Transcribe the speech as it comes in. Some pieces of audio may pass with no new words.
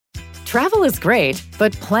Travel is great,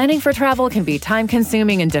 but planning for travel can be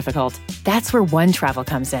time-consuming and difficult. That's where One Travel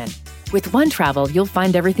comes in. With One Travel, you'll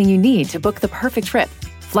find everything you need to book the perfect trip.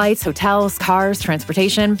 Flights, hotels, cars,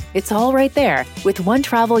 transportation, it's all right there. With One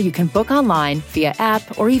Travel, you can book online, via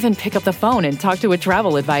app, or even pick up the phone and talk to a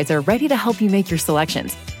travel advisor ready to help you make your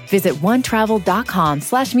selections. Visit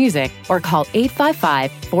onetravel.com/music or call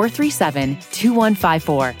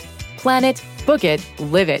 855-437-2154. Plan it, book it,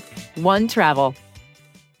 live it. One Travel.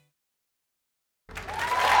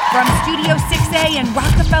 From Studio 6A in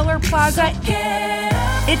Rockefeller Plaza,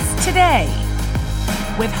 it's Today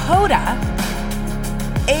with Hoda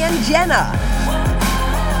and Jenna.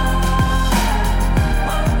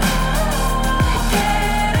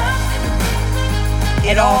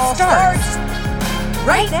 It all starts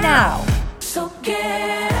right now. So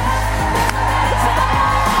get up.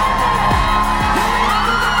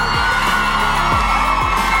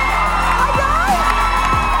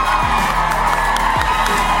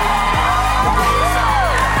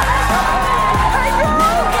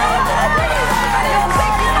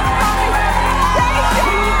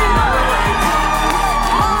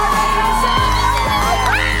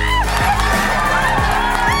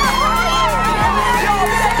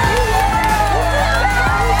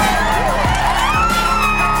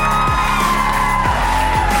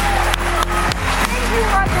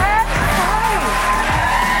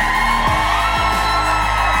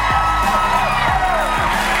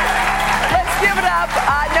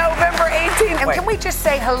 And can we just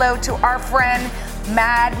say hello to our friend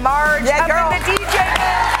Mad Marge up in the DJ booth?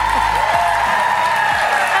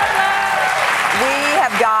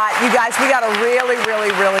 We got a really,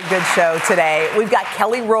 really, really good show today. We've got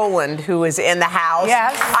Kelly Rowland, who is in the house.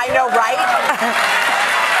 Yes. I know, right?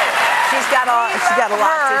 She's got a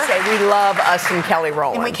lot to say. We love us some Kelly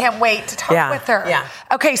Rowland. And we can't wait to talk with her. Yeah.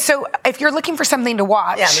 Okay, so if you're looking for something to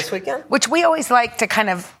watch. Yeah, this weekend. Which we always like to kind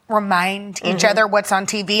of remind each other what's on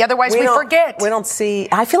TV. Otherwise, we forget. We don't see.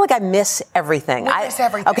 I feel like I miss everything. We miss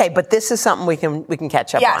everything. Okay, but this is something we can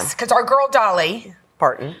catch up on. Yes, because our girl Dolly.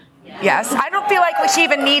 Parton. Yes, I don't feel like she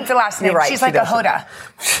even needs a last name. You're right, She's she like doesn't. a Hoda.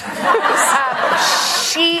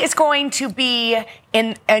 She is going to be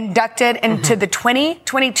inducted into the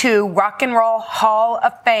 2022 Rock and Roll Hall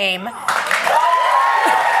of Fame. And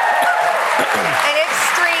it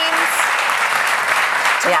streams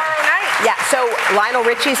tomorrow night. Yeah, so Lionel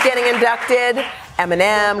Richie's getting inducted,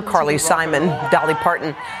 Eminem, Carly Simon, Dolly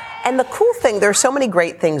Parton. And the cool thing, there's so many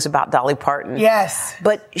great things about Dolly Parton. Yes.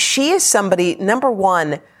 But she is somebody, number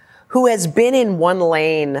one, who has been in one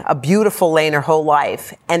lane, a beautiful lane her whole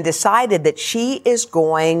life, and decided that she is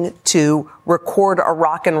going to record a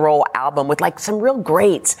rock and roll album with like some real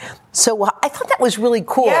greats. So I thought that was really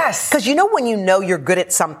cool. Yes. Because you know when you know you're good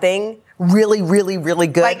at something, really, really, really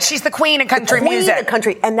good. Like she's the queen of country music. Of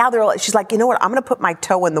country. And now she's like, you know what? I'm going to put my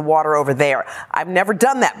toe in the water over there. I've never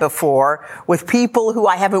done that before with people who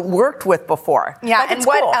I haven't worked with before. Yeah, and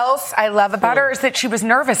what else I love about her is that she was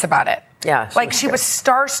nervous about it. Yeah. She was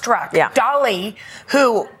starstruck. Yeah. Dolly,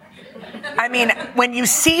 who, I mean, when you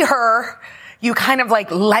see her, you kind of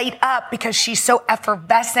like light up because she's so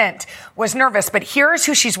effervescent, was nervous. But here's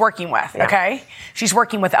who she's working with, okay? She's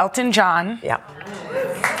working with Elton John. Yeah.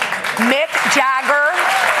 Mick Jagger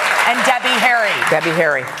and Debbie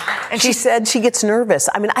Harry. And she said she gets nervous.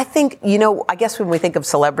 I mean, I think, I guess when we think of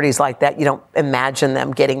celebrities like that, you don't imagine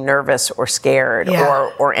them getting nervous or scared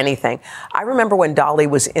or anything. I remember when Dolly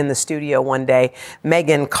was in the studio one day,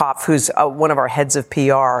 Megan Kotb, who's one of our heads of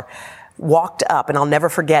PR, walked up, and I'll never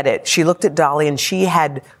forget it. She looked at Dolly, and she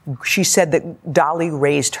said that Dolly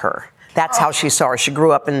raised her. That's how she saw her. She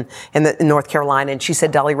grew up in North Carolina, and she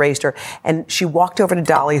said Dolly raised her. And she walked over to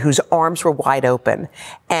Dolly, whose arms were wide open,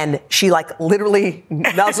 and she literally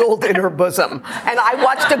nuzzled in her bosom. And I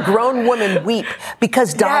watched a grown woman weep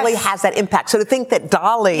because Dolly has that impact. So to think that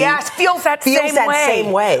Dolly feels that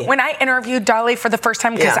same way. When I interviewed Dolly for the first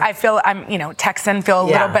time, because I feel I'm Texan, feel a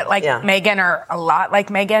little bit like Megan or a lot like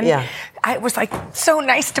Megan. Yeah. I was like, so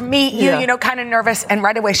nice to meet you, kind of nervous. And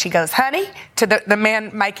right away she goes, honey, to the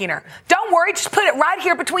man miking her. Don't worry, just put it right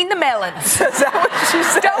here between the melons. Is that what she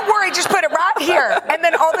said? Don't worry, just put it right here. And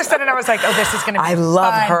then all of a sudden I was like, oh, this is going to be fun. I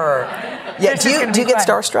love her. Yeah, do you get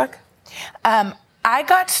starstruck? I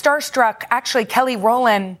got starstruck. Actually, Kelly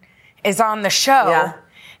Rowland is on the show. Yeah.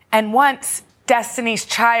 And once Destiny's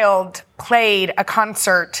Child played a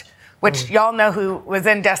concert, which y'all know who was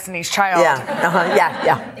in Destiny's Child.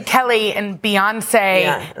 Yeah. Kelly and Beyonce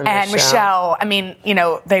and Michelle. I mean,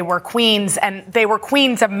 they were queens, and they were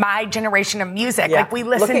queens of my generation of music. Yeah. Like, we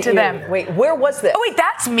listened to them. Wait, where was this? Oh, wait,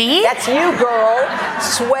 that's me? That's you, girl.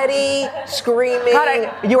 Sweaty, screaming.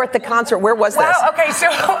 You were at the concert. Where was this? Wow, okay, so,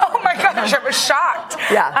 oh my God. shocked.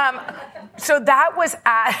 Yeah. So that was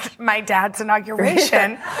at my dad's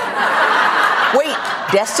inauguration. Wait,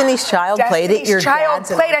 Destiny's Child played at your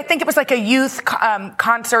dad's? I think it was like a youth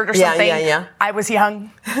concert or something. Yeah. I was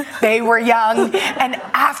young. They were young. And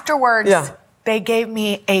afterwards, they gave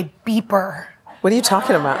me a beeper. What are you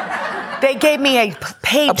talking about? They gave me a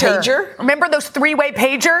pager. A pager? Remember those three-way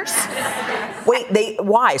pagers? Wait,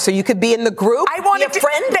 why? So you could be in the group? I wanted be a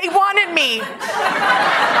friend? They wanted me.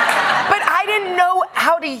 But I didn't know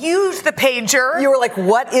how to use the pager. You were like,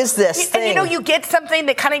 what is this thing? And you get something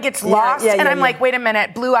that kind of gets lost. And I'm like, wait a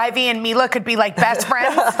minute, Blue Ivy and Mila could be like best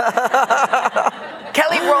friends.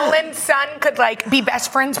 Kelly Rowland's son could like be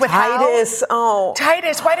best friends with Titus. Hal.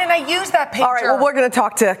 Titus, why didn't I use that pager? All right, well, we're going to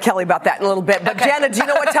talk to Kelly about that in a little bit. But Jenna, do you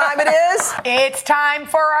know what time it is? It's time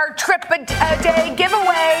for our trip a day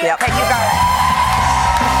giveaway. Yep. Okay, you got it.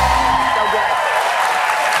 So good.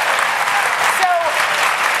 So,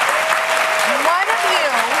 one of you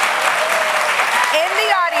in the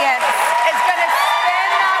audience is going to spin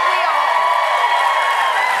that wheel.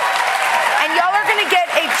 And y'all are going to get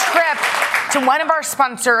a trip to one of our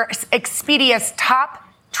sponsors, Expedia's top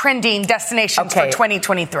trending destinations for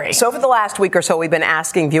 2023. So over the last week or so, we've been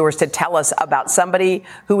asking viewers to tell us about somebody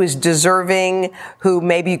who is deserving, who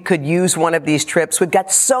maybe could use one of these trips. We've got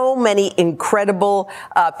so many incredible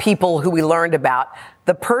people who we learned about.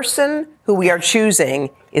 The person who we are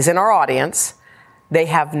choosing is in our audience. They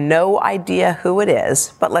have no idea who it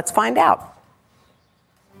is, but let's find out.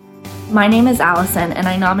 My name is Allison, and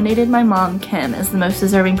I nominated my mom, Kim, as the most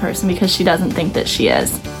deserving person because she doesn't think that she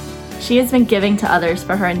is. She has been giving to others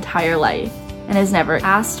for her entire life and has never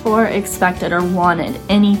asked for, expected, or wanted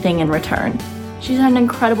anything in return. She's had an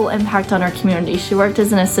incredible impact on her community. She worked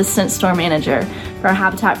as an assistant store manager for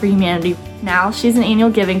Habitat for Humanity. Now she's an annual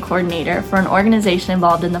giving coordinator for an organization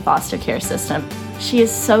involved in the foster care system. She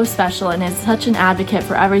is so special and is such an advocate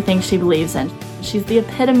for everything she believes in. She's the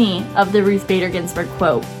epitome of the Ruth Bader Ginsburg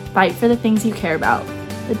quote, "Fight for the things you care about,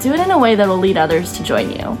 but do it in a way that will lead others to join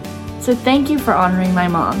you." So thank you for honoring my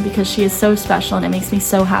mom because she is so special and it makes me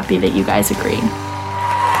so happy that you guys agreed.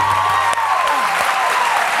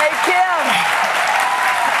 Hey, Kim.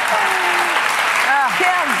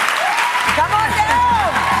 Kim, come on down.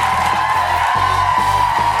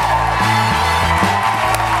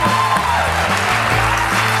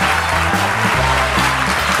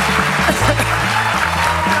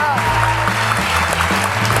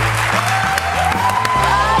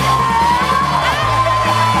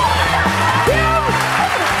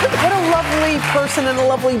 Person and a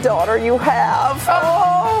lovely daughter you have.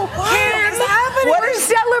 Oh, what is happening? We're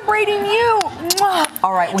celebrating you.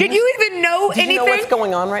 All right. Did you even know anything? Did you know what's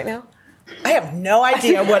going on right now? I have no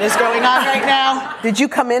idea what is going on right now. Did you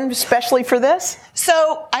come in especially for this?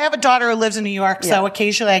 So I have a daughter who lives in New York, so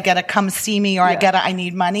occasionally I get a come see me or I get a I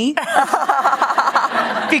need money.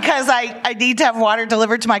 Because I need to have water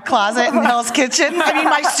delivered to my closet in Hell's Kitchen.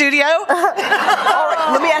 My studio. All right,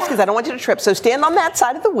 let me ask you this. I don't want you to trip. So stand on that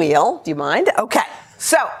side of the wheel. Do you mind? Okay.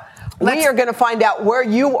 So we are going to find out where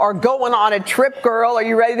you are going on a trip, girl. Are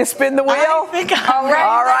you ready to spin the wheel? I think I'm ready.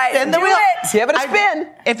 All right. Spin the wheel. Give it a spin.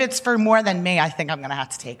 If it's for more than me, I think I'm going to have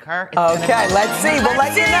to take her. Okay, let's see. We'll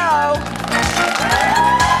let you know.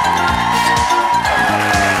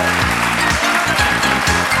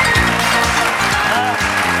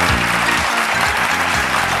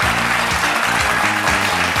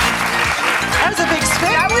 That was a big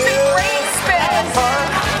spin. That was a great spin.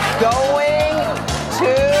 Going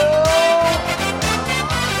to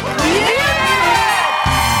Munich.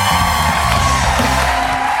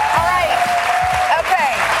 All right.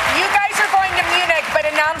 Okay. You guys are going to Munich, but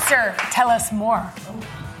announcer, tell us more.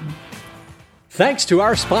 Thanks to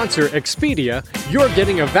our sponsor, Expedia, you're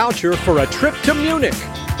getting a voucher for a trip to Munich,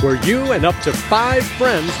 where you and up to 5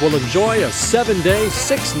 friends will enjoy a 7-day,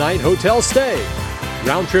 6-night hotel stay.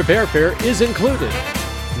 Round-trip airfare is included.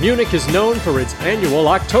 Munich is known for its annual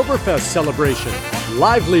Oktoberfest celebration,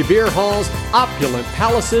 lively beer halls, opulent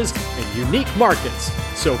palaces, and unique markets.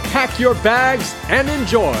 So pack your bags and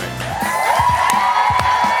enjoy.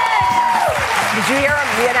 Did you hear him?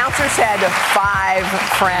 The announcer said 5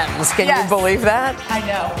 friends. Can you believe that? I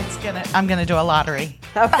know. I'm gonna do a lottery.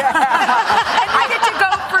 Okay. And we get to go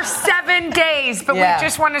for 7 days, but we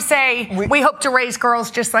just want to say we hope to raise girls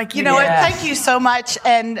just like you. You know what? Thank you so much.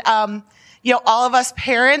 And all of us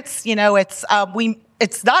parents,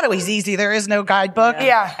 it's not always easy. There is no guidebook.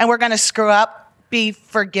 Yeah. And we're gonna screw up. Be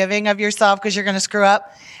forgiving of yourself because you're gonna screw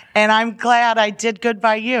up. And I'm glad I did good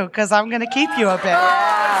by you because I'm gonna keep you a bit.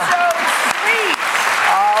 Yeah. So sweet.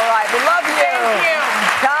 All right, we love you. Thank you.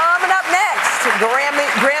 Coming up next,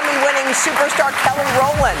 Grammy-winning superstar Kelly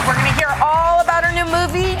Rowland. We're going to hear all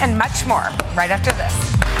much more right after this.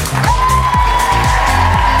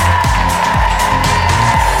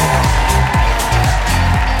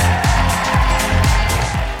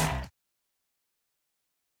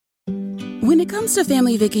 When it comes to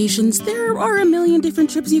family vacations, there are a million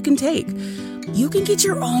different trips you can take. You can get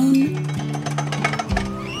your own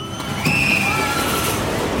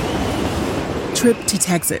trip to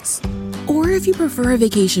Texas. Or if you prefer a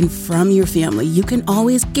vacation from your family, you can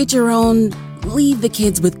always get your own leave the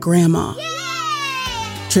kids with grandma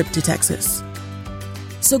trip to Texas.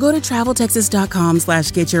 So go to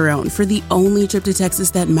traveltexas.com/get-your-own for the only trip to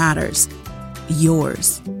Texas that matters.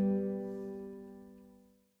 Yours.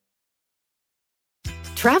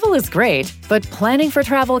 Travel is great, but planning for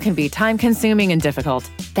travel can be time-consuming and difficult.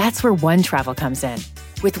 That's where One Travel comes in.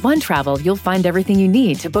 With One Travel, you'll find everything you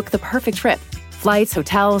need to book the perfect trip. Flights,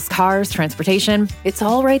 hotels, cars, transportation, it's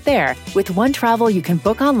all right there. With One Travel, you can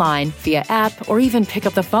book online, via app, or even pick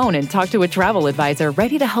up the phone and talk to a travel advisor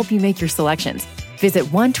ready to help you make your selections. Visit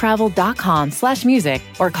onetravel.com/music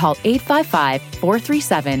or call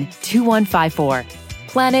 855-437-2154.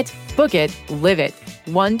 Plan it, book it, live it.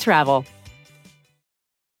 One Travel.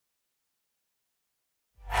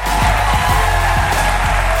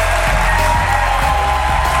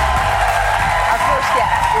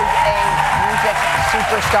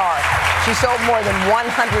 Superstar. She sold more than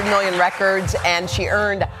 100 million records, and she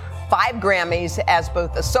earned 5 Grammys as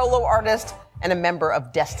both a solo artist and a member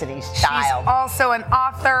of Destiny's Child. She's also an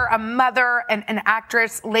author, a mother, and an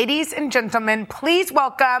actress. Ladies and gentlemen, please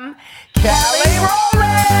welcome Kelly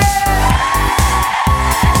Rowland!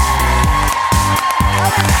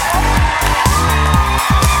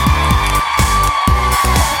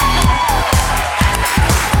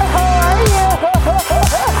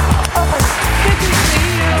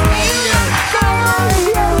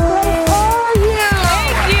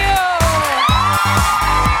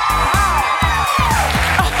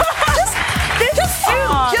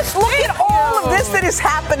 Is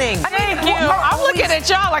happening. Thank you. I'm looking at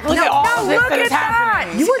y'all like, look at all this that is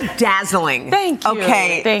happening. You were dazzling. Thank you.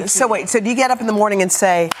 Okay. Thank you. So wait, so do you get up in the morning and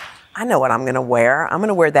say, I know what I'm going to wear. I'm going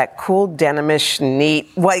to wear that cool denimish,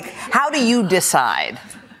 neat. Like, how do you decide?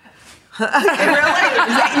 Really? Is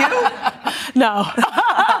that you? No.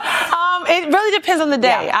 It really depends on the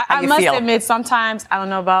day. Yeah, I must admit, sometimes, I don't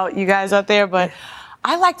know about you guys out there, but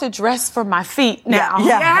I like to dress for my feet now.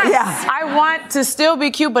 Yeah. I want to still be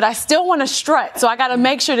cute, but I still want to strut. So I got to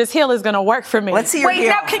make sure this heel is going to work for me. Let's see your heel. Wait,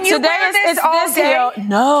 now can you wear this all day? Heel.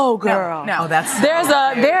 No, girl. No. Oh, that's there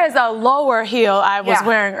is a lower heel I was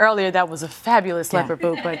wearing earlier that was a fabulous leopard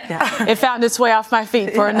boot, but it found its way off my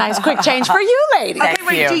feet for a nice quick change for you, ladies. Okay,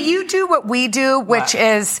 wait, do you do what we do, which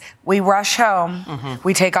is we rush home,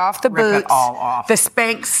 we take off the boots, it all off. the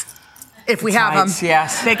Spanx. If we have them,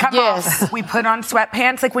 yes. They come off. We put on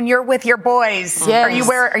sweatpants like when you're with your boys. Yes.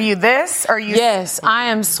 Are you this? Are you? Yes, I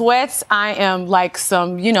am sweats. I am like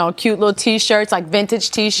some, cute little t-shirts, like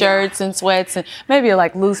vintage t-shirts and sweats, and maybe a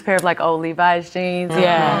like loose pair of like old Levi's jeans.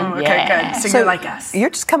 Yeah. Okay, good. So you're like us.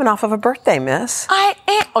 You're just coming off of a birthday, miss. I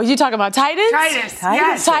am. Oh, you talking about Titus? Titus.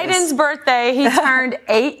 Yes. Titan's birthday. He turned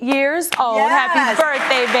 8 years old. Yes. Happy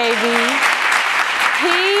birthday, baby. He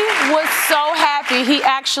was so happy. He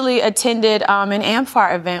actually attended an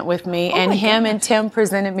AmFAR event with me, and him and Tim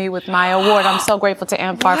presented me with my award. I'm so grateful to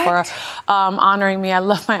AmFAR for honoring me. I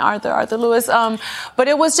love my Arthur Lewis. But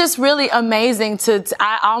it was just really amazing you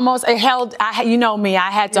know me, I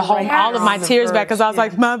had to hold all of my tears back because I was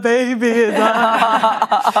like, my baby is on.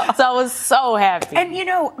 So I was so happy. And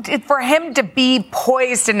for him to be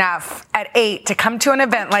poised enough at 8 to come to an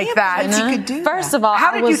event like that. He could do First of all,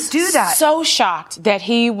 how did you do that? So shocked that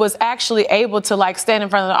he was actually able to like stand in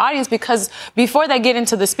front of the audience, because before they get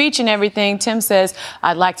into the speech and everything, Tim says,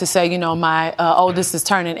 I'd like to say, my oldest is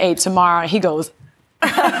turning 8 tomorrow. And he goes,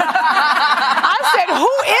 I said, who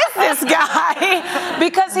is this guy?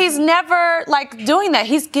 Because he's never like doing that.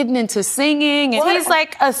 He's getting into singing, and he's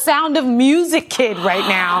like a Sound of Music kid right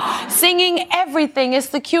now, singing everything. It's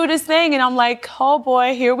the cutest thing. And I'm like, oh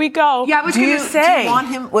boy, here we go. Yeah, I was going to say. Do you want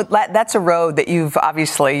him? That's a road that you've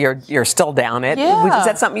obviously you're still down it. Yeah. Is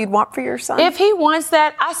that something you'd want for your son? If he wants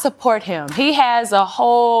that, I support him. He has a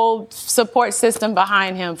whole support system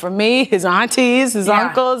behind him. For me, his aunties, his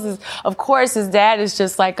uncles, of course, his dad is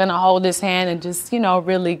just like going to hold his hand and just,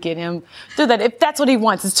 really get him through that. If that's what he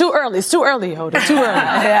wants. It's too early. It's too early, Hoda. Too early.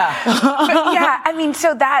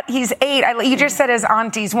 So that he's 8. You just said his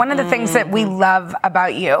aunties. One of the things that we love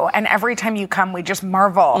about you, and every time you come, we just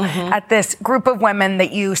marvel at this group of women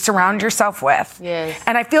that you surround yourself with. Yes.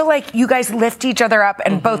 And I feel like you guys lift each other up,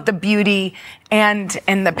 and both the beauty and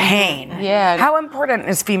the pain. Yeah. How important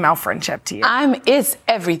is female friendship to you? It's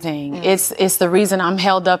everything. It's the reason I'm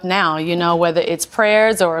held up now, whether it's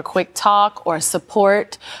prayers or a quick talk or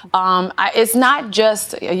support. It's not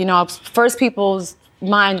just, first people's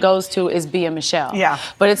mind goes to is B and Michelle. Yeah.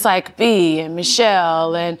 But it's like B and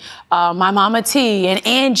Michelle and my mama T and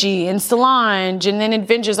Angie and Solange, and then it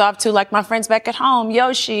ventures off to like my friends back at home,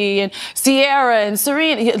 Yoshi and Sierra and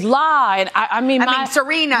Serena, La, and I mean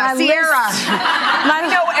Serena, my Sierra.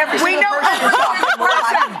 We know every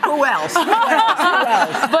Who else?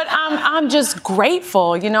 But I'm just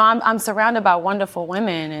grateful. I'm surrounded by wonderful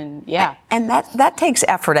women, and yeah. And that takes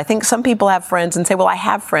effort. I think some people have friends and say, well, I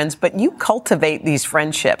have friends, but you cultivate these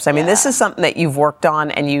friendships. I mean, this is something that you've worked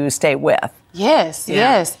on and you stay with. Yes,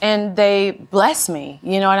 yes. And they bless me.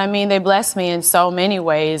 You know what I mean? They bless me in so many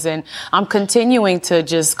ways. And I'm continuing to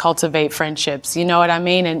just cultivate friendships. You know what I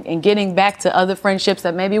mean? And getting back to other friendships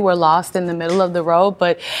that maybe were lost in the middle of the road,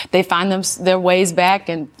 but they find their ways back.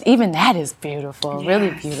 And even that is beautiful,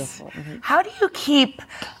 really beautiful. Mm-hmm. How do you keep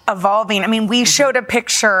evolving? I mean, we showed a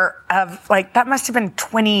picture of that must have been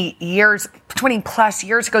 20 plus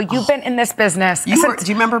years ago. You've been in this business. Do you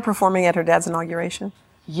remember performing at her dad's inauguration?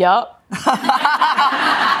 Yup.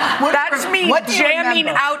 That's me jamming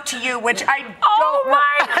out to you, which I don't. Oh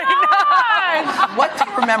my God! What do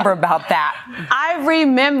you remember about that? I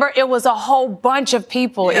remember it was a whole bunch of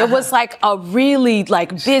people. Yeah. It was like a really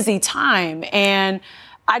busy time, and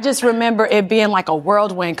I just remember it being like a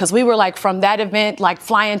whirlwind because we were from that event,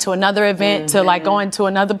 flying to another event to going to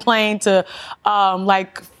another plane to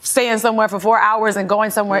staying somewhere for 4 hours and going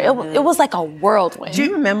somewhere. It was like a whirlwind. Do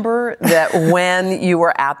you remember that when you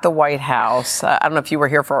were at the White House, I don't know if you were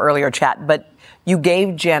here for our earlier chat, but you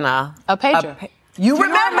gave Jenna a pager. You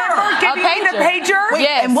remember giving me the pager? Wait,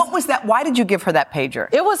 yes. And what was that? Why did you give her that pager?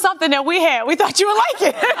 It was something that we had. We thought you would like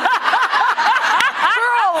it. Girl,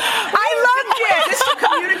 I loved it. Just to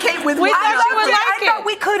communicate with me. I thought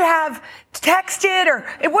we could have texted, or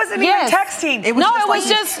it wasn't even texting. We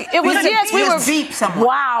were beep someone.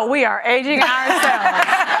 Wow, we are aging ourselves.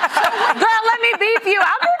 Girl, let me beep you.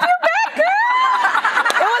 I'll beep you back,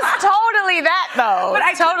 girl. It was totally that, though. But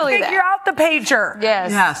I couldn't figure out the pager.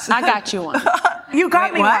 Yes. I got you one. You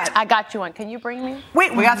got me what? I got you one. Can you bring me?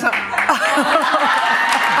 Wait, we got some.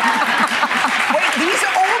 Wait, these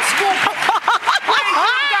are old school. Wait, you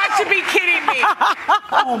got to be kidding me.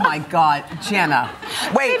 Oh my God, Jenna.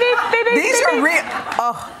 Wait, these are real.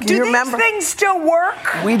 Oh, do you remember? These things still work?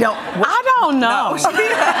 We don't. I don't know.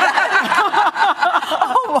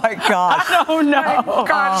 Oh my gosh. I don't know. Oh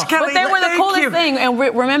gosh, Kelly, but they were the coolest thing. And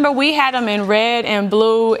remember, we had them in red and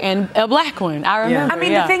blue and a black one. I remember. I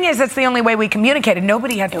mean, the thing is, that's the only way we communicated.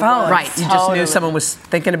 Nobody had phones. Right. You just knew someone was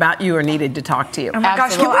thinking about you or needed to talk to you. Oh my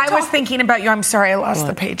gosh. Well, I was thinking about you. I'm sorry I lost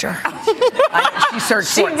the pager. She searched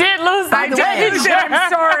for it. She did lose the pager. I'm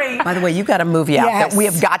sorry. By the way, you got a movie out that we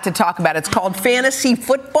have got to talk about. It's called Fantasy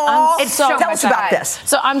Football. Tell us about this.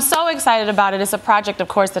 So I'm so excited about it. It's a project, of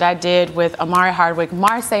course, that I did with Amari Hardwick.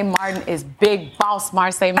 Marseille Martin is big boss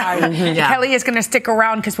Marseille Martin. Kelly is going to stick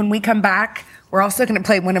around because when we come back, we're also going to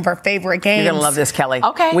play one of our favorite games. You're going to love this, Kelly.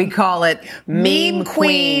 Okay. We call it Meme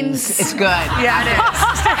Queens. It's good. Yeah, it is.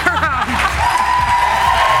 Stick around.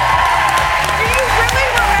 Do you really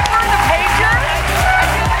remember the pager?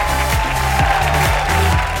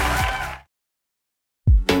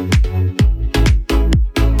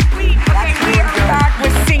 We are back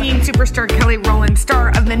with singing superstar Kelly Rowland, star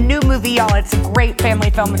of the new movie, y'all. It's a great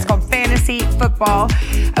family film. It's called Fantasy Football.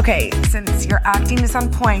 Okay, since your acting is on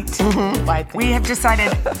point, we have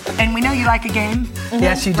decided, and we know you like a game.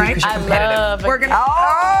 Yes, you do, because you're competitive. We're gonna.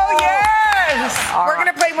 Oh yes! We're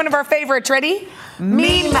gonna play one of our favorites. Ready?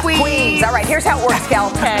 Meme Queens. All right, here's how it works,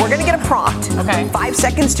 Cal. Okay. We're going to get a prompt. Okay. 5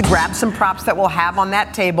 seconds to grab some props that we'll have on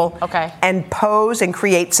that table. Okay. And pose and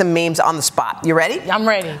create some memes on the spot. You ready? I'm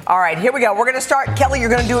ready. All right, here we go. We're going to start. Kelly,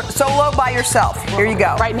 you're going to do it solo by yourself. Here you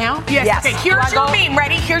go. Right now? Yes. Okay, here's your meme.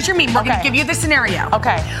 Ready? Here's your meme. We're going to give you the scenario.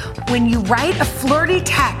 Okay. When you write a flirty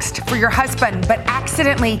text for your husband, but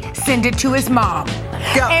accidentally send it to his mom.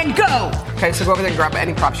 Go. And go. Okay, so go over there and grab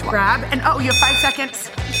any props you want. Grab, and you have 5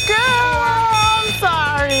 seconds. Girl, I'm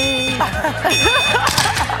sorry.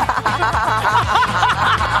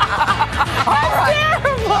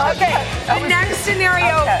 Okay. The next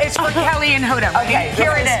scenario is for Kelly and Hoda. Okay.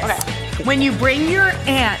 Here it is. Okay. When you bring your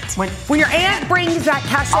aunt, when your aunt brings that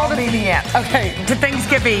casserole I'll be the aunt. to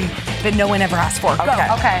Thanksgiving that no one ever asked for. Go.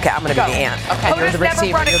 Okay, I'm going to be the aunt. Okay. Hoda's never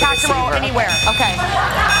brought a casserole anywhere. Okay.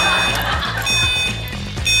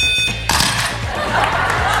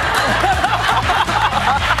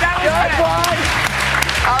 That was good.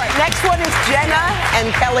 All right, next one is Jenna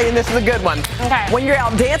and Kelly, and this is a good one. Okay. When you're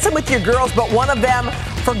out dancing with your girls, but one of them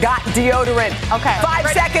forgot deodorant. Okay. 5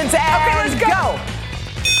 seconds and okay, let's go.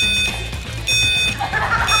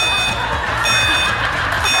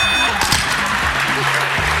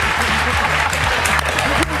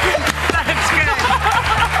 That's good.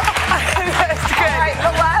 All right,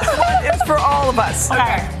 the last one is for all of us.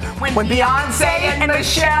 Okay. When Beyonce and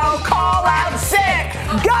Michelle call out sick,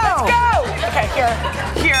 go! Let's go! Okay,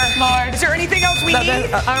 here. Lord. Is there anything else we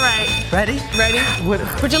need? All right. Ready?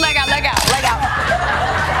 Put your leg out. Leg out.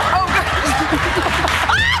 Oh, God.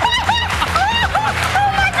 Oh,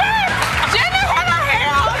 my God. Jenna had her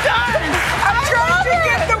hair all done. I'm trying to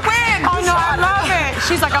get the win. Oh, no, I love it.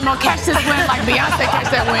 She's like, I'm going to catch this win like Beyonce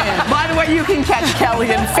catch that win. By the way, you can catch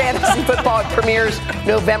Kelly in fantasy football. It premieres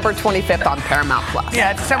November 25th on Paramount+.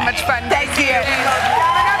 Yeah, it's so much fun. Thank you.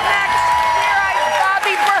 Coming up next, here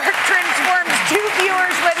Bobby Berk transforms 2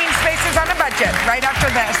 viewers' living spaces on a budget. Right after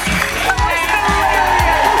this.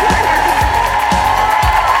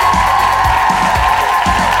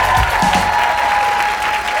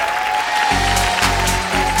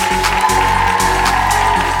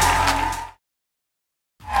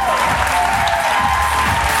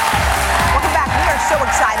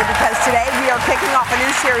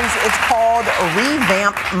 Series. It's called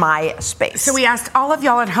Revamp My Space. So we asked all of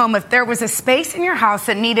y'all at home if there was a space in your house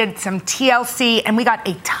that needed some TLC, and we got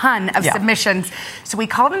a ton of submissions. So we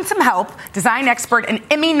called in some help, design expert and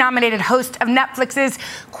Emmy-nominated host of Netflix's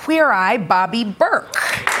Queer Eye, Bobby Berk.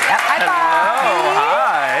 Hi, Bobby.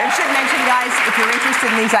 Hi. I should mention, guys, if you're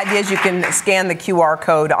interested in these ideas, you can scan the QR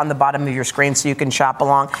code on the bottom of your screen so you can shop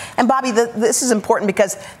along. And Bobby, this is important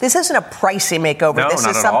because this isn't a pricey makeover. No, this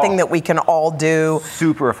not is at something all. that we can all do.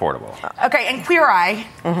 Super affordable. Okay, and Queer Eye.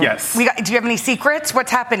 Yes. Do you have any secrets?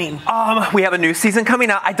 What's happening? We have a new season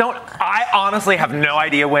coming out. I honestly have no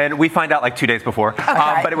idea when. We find out like 2 days before.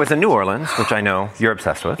 Okay. But it was in New Orleans, which I know you're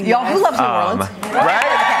obsessed with. Y'all, who loves New Orleans?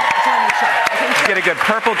 Right? You get a good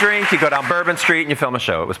purple drink, you go down Bourbon Street, and you film a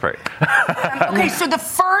show. It was great. Okay, so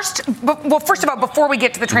first of all, before we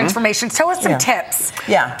get to the transformations, tell us some tips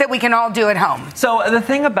that we can all do at home. So the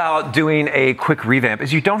thing about doing a quick revamp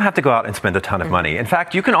is you don't have to go out and spend a ton of money. In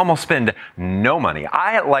fact, you can almost spend no money.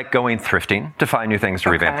 I like going thrifting to find new things to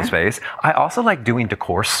revamp the space. I also like doing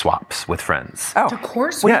decor swaps with friends. Oh,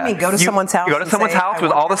 decor swaps? What do you mean? Go to someone's house? You go to someone's house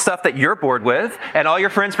with all the stuff that you're bored with, and all your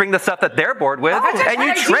friends bring the stuff that they're bored with, and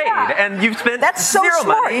you trade, and you spend zero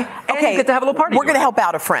money, and you get to have a little party. We're going to help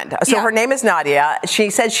out a friend. So her name is Nadia. She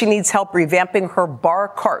says she needs help revamping her bar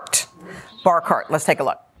cart. Let's take a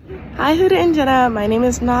look. Hi, Hoda and Jenna. My name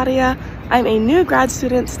is Nadia. I'm a new grad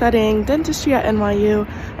student studying dentistry at NYU,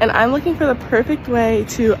 and I'm looking for the perfect way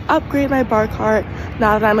to upgrade my bar cart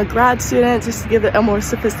now that I'm a grad student, just to give it a more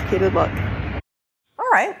sophisticated look. All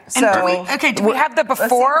right. So, do we have the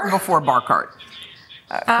before? Before bar cart.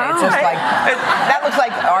 Okay, it's just like, that looks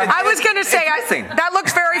like I was going to say, that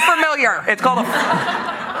looks very familiar. It's called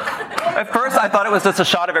at first, I thought it was just a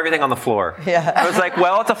shot of everything on the floor. Yeah. I was like,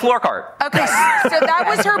 well, it's a floor cart. Okay, so that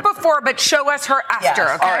was her before, but show us her after,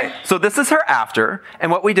 okay? All right, so this is her after,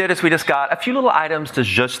 and what we did is we just got a few little items to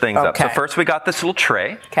zhuzh things up. So first we got this little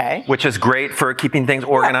tray, which is great for keeping things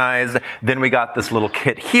organized. Then we got this little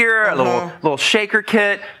kit here, a little shaker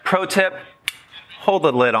kit. Pro tip, hold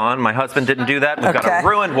the lid on. My husband didn't do that. We've got a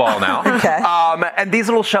ruined wall now. And these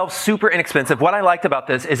little shelves, super inexpensive. What I liked about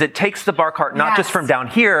this is it takes the bar cart not just from down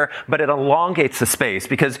here, but it elongates the space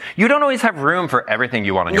because you don't always have room for everything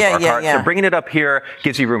you want on your bar cart. So bringing it up here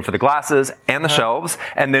gives you room for the glasses and the shelves.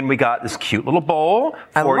 And then we got this cute little bowl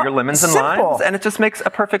for your lemons and limes. And it just makes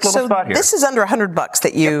a perfect little spot here. This is under $100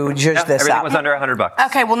 that you zhuzhed this everything up. was under $100.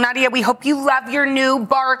 Okay, well, Nadia, we hope you love your new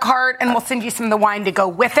bar cart, and we'll send you some of the wine to go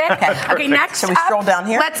with it. Okay, next up, stroll down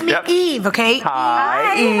here. Let's meet Eve, okay?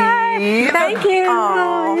 Hi, Eve. Thank you.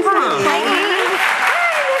 Hi, Eve.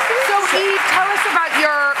 So, Eve, tell us about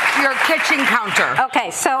your kitchen counter.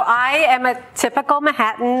 Okay, so I am a typical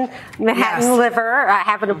Manhattan liver. I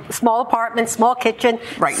have a small apartment, small kitchen,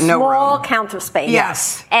 small counter space.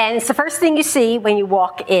 Yes. And it's the first thing you see when you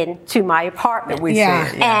walk into my apartment. We see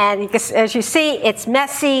it, And as you see, it's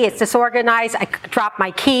messy, it's disorganized. I drop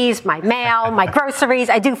my keys, my mail, my groceries.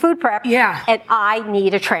 I do food prep. Yeah. And I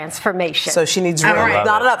need a transformation. So she needs room.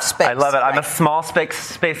 Not enough space. I love it. I'm a small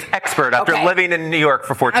space expert after living in New York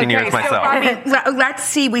for 14 years myself. So, Bobby, let's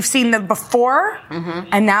see. We've seen the before,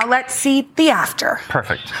 and now let's see the after.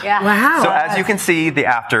 Perfect. Yeah. Wow. So as you can see, the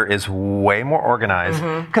after is way more organized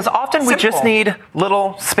because often we just need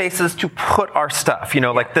little spaces to put our stuff.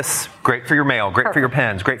 Like this, great for your mail, great for your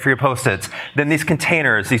pens, great for your Post-its. Then these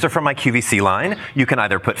containers, these are from my QVC line. You can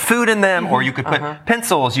either put food in them or you could put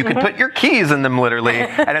pencils. You could put your keys in them literally.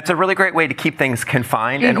 And it's a really great way to keep things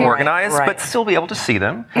confined and organized, but still be able to see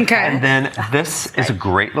them. Okay. And then this is a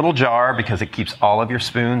great little jar because it keeps all of your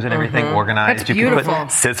spoons and everything organized. That's you beautiful. can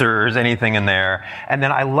put scissors, anything in there. And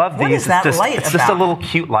then I love What these. is that light It's just a little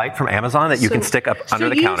cute light from Amazon that you can stick up under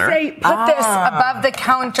the counter. So you say put this above the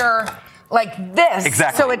counter like this,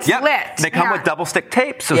 Exactly. so it's Yep. lit. They come with double stick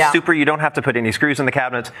tape, so super. You don't have to put any screws in the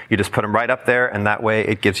cabinets. You just put them right up there, and that way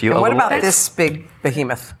it gives you a What little. about this big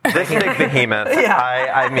behemoth? This big behemoth.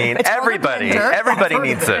 I mean, It's everybody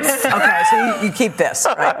needs this. Okay, so you keep this,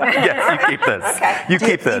 right? Yes, you keep this. Okay. You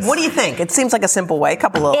keep this. What do you think? It seems like a simple way. A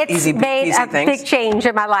couple of It's easy made a things. big change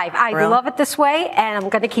in my life. I Really? love it this way, and I'm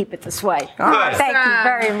going to keep it this way. Good. Thank you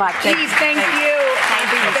very much. Please, thank you.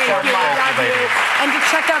 Thank you. so much, Love you. ladies. And to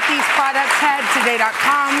check out these products, head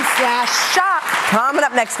today.com/shop. Coming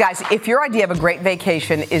up next, guys, if your idea of a great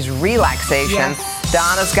vacation is relaxation,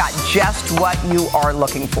 Donna's got just what you are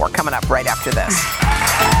looking for. Coming up right after this.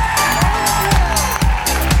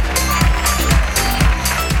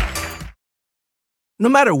 No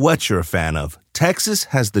matter what you're a fan of, Texas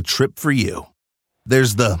has the trip for you.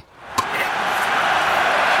 There's the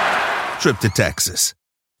trip to Texas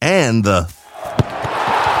and the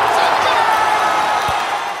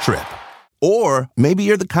trip. Or maybe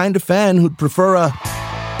you're the kind of fan who'd prefer a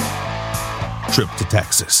trip to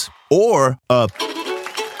Texas or a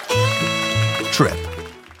trip.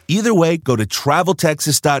 Either way, go to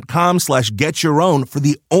traveltexas.com/get-your-own for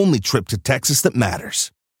the only trip to Texas that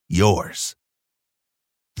matters. Yours.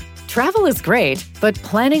 Travel is great, but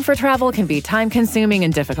planning for travel can be time-consuming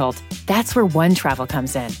and difficult. That's where One Travel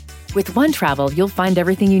comes in. With One Travel, you'll find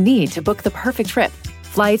everything you need to book the perfect trip.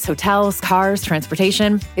 Flights, hotels, cars,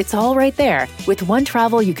 transportation, it's all right there. With One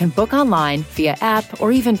Travel, you can book online, via app,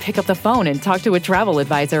 or even pick up the phone and talk to a travel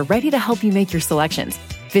advisor ready to help you make your selections.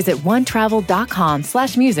 Visit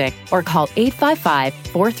onetravel.com/music or call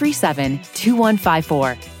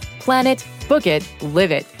 855-437-2154. Plan it, book it,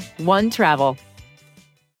 live it. One Travel.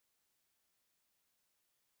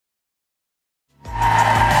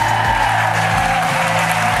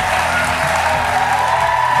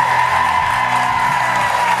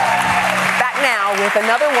 With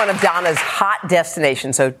another one of Donna's hot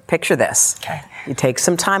destinations. So picture this. Okay. You take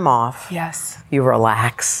some time off. Yes. You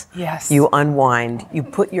relax. Yes. You unwind. You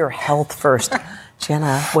put your health first.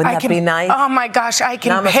 Jenna, wouldn't that be nice? Oh my gosh, I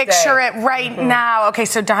can Namaste. picture it right now. Okay,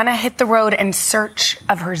 so Donna hit the road in search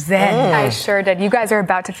of her zen. I sure did. You guys are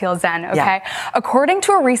about to feel zen, okay? Yeah. According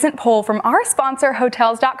to a recent poll from our sponsor,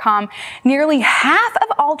 Hotels.com, nearly half of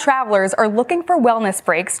all travelers are looking for wellness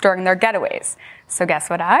breaks during their getaways. So guess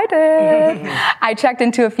what I did? I checked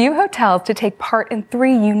into a few hotels to take part in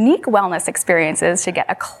 3 unique wellness experiences to get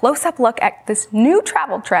a close-up look at this new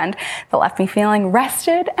travel trend that left me feeling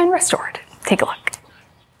rested and restored. Take a look.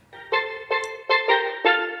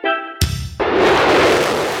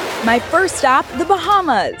 My first stop, the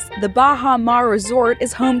Bahamas. The Baha Mar Resort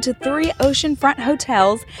is home to 3 oceanfront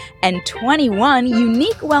hotels and 21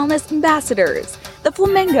 unique wellness ambassadors, the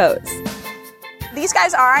Flamingos. These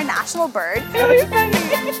guys are our national bird.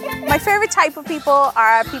 My favorite type of people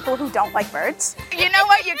are people who don't like birds. You know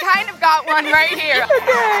what? You kind of got one right here.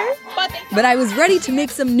 Okay. But I was ready to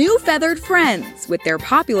make some new feathered friends with their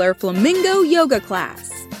popular flamingo yoga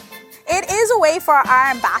class. It is a way for our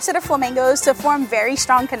ambassador flamingos to form very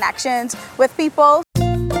strong connections with people.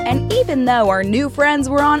 And even though our new friends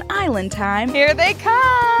were on island time, here they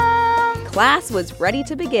come. Class was ready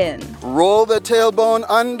to begin. Roll the tailbone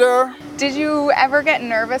under. Did you ever get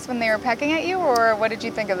nervous when they were pecking at you, or what did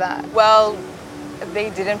you think of that? Well,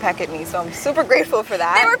 they didn't peck at me, so I'm super grateful for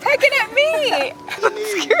that. They were pecking at me!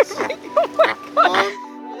 Excuse me. Oh my God.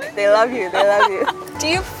 They love you, they love you. Do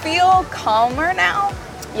you feel calmer now?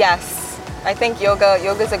 Yes. I think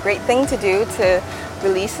yoga's a great thing to do to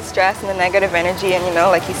release the stress and the negative energy, and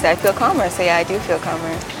like you said, I feel calmer. So yeah, I do feel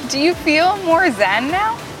calmer. Do you feel more zen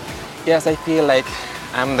now? Yes, I feel like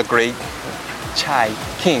I'm the great chai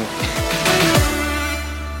king.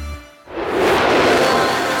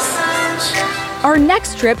 Our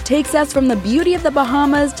next trip takes us from the beauty of the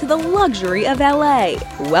Bahamas to the luxury of LA.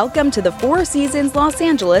 Welcome to the Four Seasons Los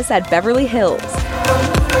Angeles at Beverly Hills,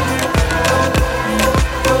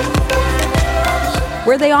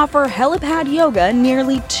 where they offer helipad yoga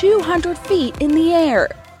nearly 200 feet in the air.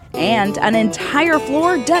 and an entire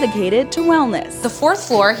floor dedicated to wellness. The 4th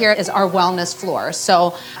floor here is our wellness floor.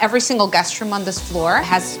 So every single guest room on this floor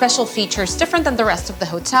has special features different than the rest of the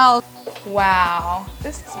hotel. Wow,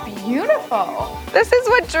 this is beautiful. This is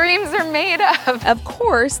what dreams are made of. Of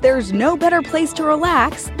course, there's no better place to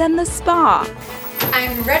relax than the spa.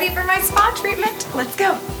 I'm ready for my spa treatment. Let's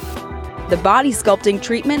go. The body sculpting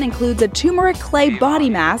treatment includes a turmeric clay body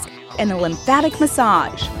mask and a lymphatic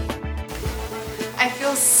massage. I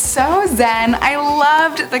feel so zen. I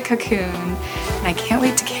loved the cocoon, and I can't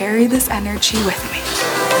wait to carry this energy with me.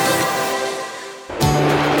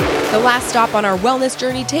 The last stop on our wellness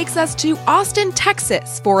journey takes us to Austin,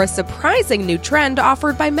 Texas, for a surprising new trend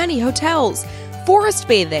offered by many hotels: forest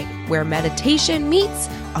bathing, where meditation meets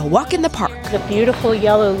a walk in the park. The beautiful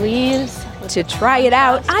yellow leaves. To try it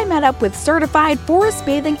out, I met up with certified forest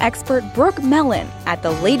bathing expert Berk at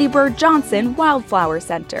the Lady Bird Johnson Wildflower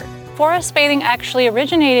Center. Forest bathing actually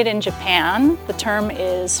originated in Japan. The term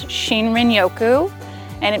is Shinrin-yoku,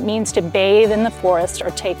 and it means to bathe in the forest or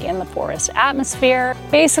take in the forest atmosphere.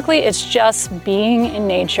 Basically, it's just being in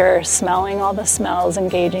nature, smelling all the smells,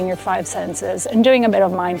 engaging your 5 senses, and doing a bit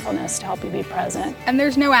of mindfulness to help you be present. And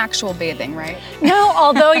there's no actual bathing, right? No,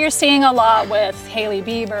 although you're seeing a lot with Hailey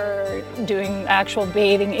Bieber doing actual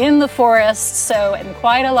bathing in the forest, and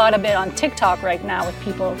quite a lot of it on TikTok right now with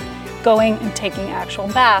people going and taking actual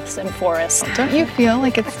baths in forests. Don't you feel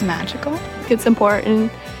like it's magical? It's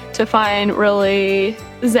important to find really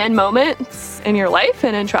zen moments in your life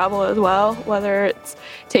and in travel as well, whether it's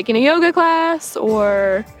taking a yoga class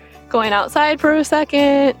or going outside for a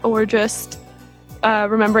second or just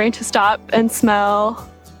remembering to stop and smell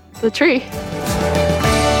the tree.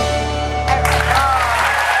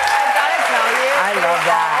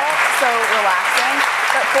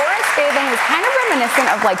 Bathing is kind of reminiscent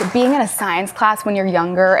of like being in a science class when you're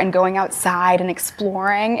younger and going outside and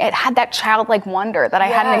exploring. It had that childlike wonder that I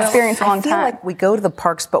hadn't experienced in a long time. I feel like we go to the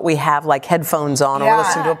parks, but we have like headphones on or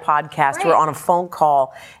listen to a podcast or on a phone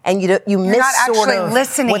call, and you miss sort of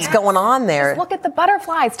what's going on there. Just look at the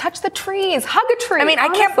butterflies, touch the trees, hug a tree. I mean, I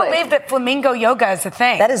can't believe that flamingo yoga is a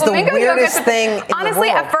thing. That is flamingo the weirdest thing in honestly,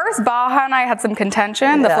 the world. at first, Baja and I had some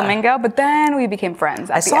contention, the flamingo, but then we became friends.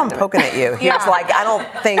 I saw him poking at you. He was like, I don't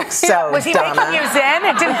think so, Was he Donna. making you zen?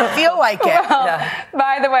 It didn't feel like it. Well,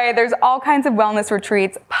 by the way, there's all kinds of wellness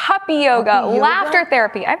retreats, puppy yoga, laughter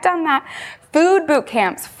therapy. I've done that. Food boot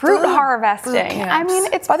camps, fruit harvesting. I mean,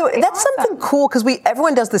 it's by the way, that's something cool because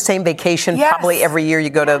everyone does the same vacation probably every year.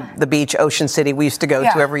 You go to the beach, Ocean City. We used to go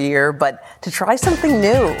to every year, but to try something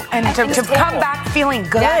new and to come back feeling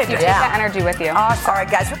good. Yes, you take that energy with you. Awesome. All right,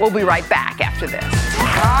 guys, we'll be right back after this.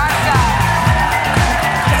 Awesome.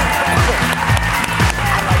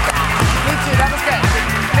 Me too. That was good.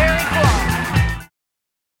 Very cool.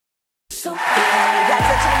 That's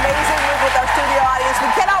such an amazing move with our studio audience.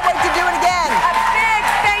 We cannot wait to do it again. A big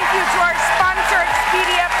thank you to our sponsor,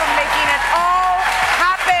 Expedia, for making it all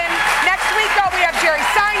happen. Next week, though, we have Jerry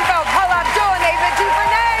Seinfeld, Paula Abdul, and Ava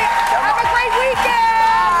DuVernay. Have a great weekend.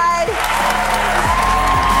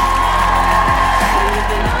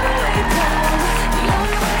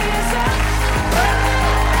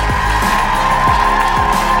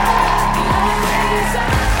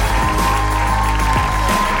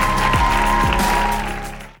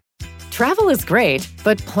 Travel is great,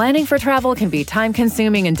 but planning for travel can be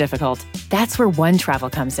time-consuming and difficult. That's where One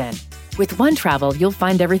Travel comes in. With One Travel, you'll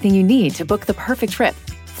find everything you need to book the perfect trip.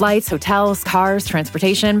 Flights, hotels, cars,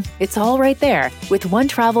 transportation, it's all right there. With One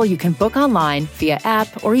Travel, you can book online, via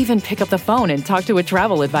app, or even pick up the phone and talk to a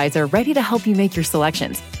travel advisor ready to help you make your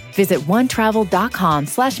selections. Visit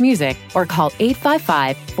onetravel.com/music or call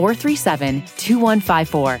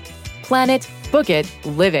 855-437-2154. Plan it, book it,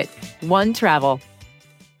 live it. One Travel.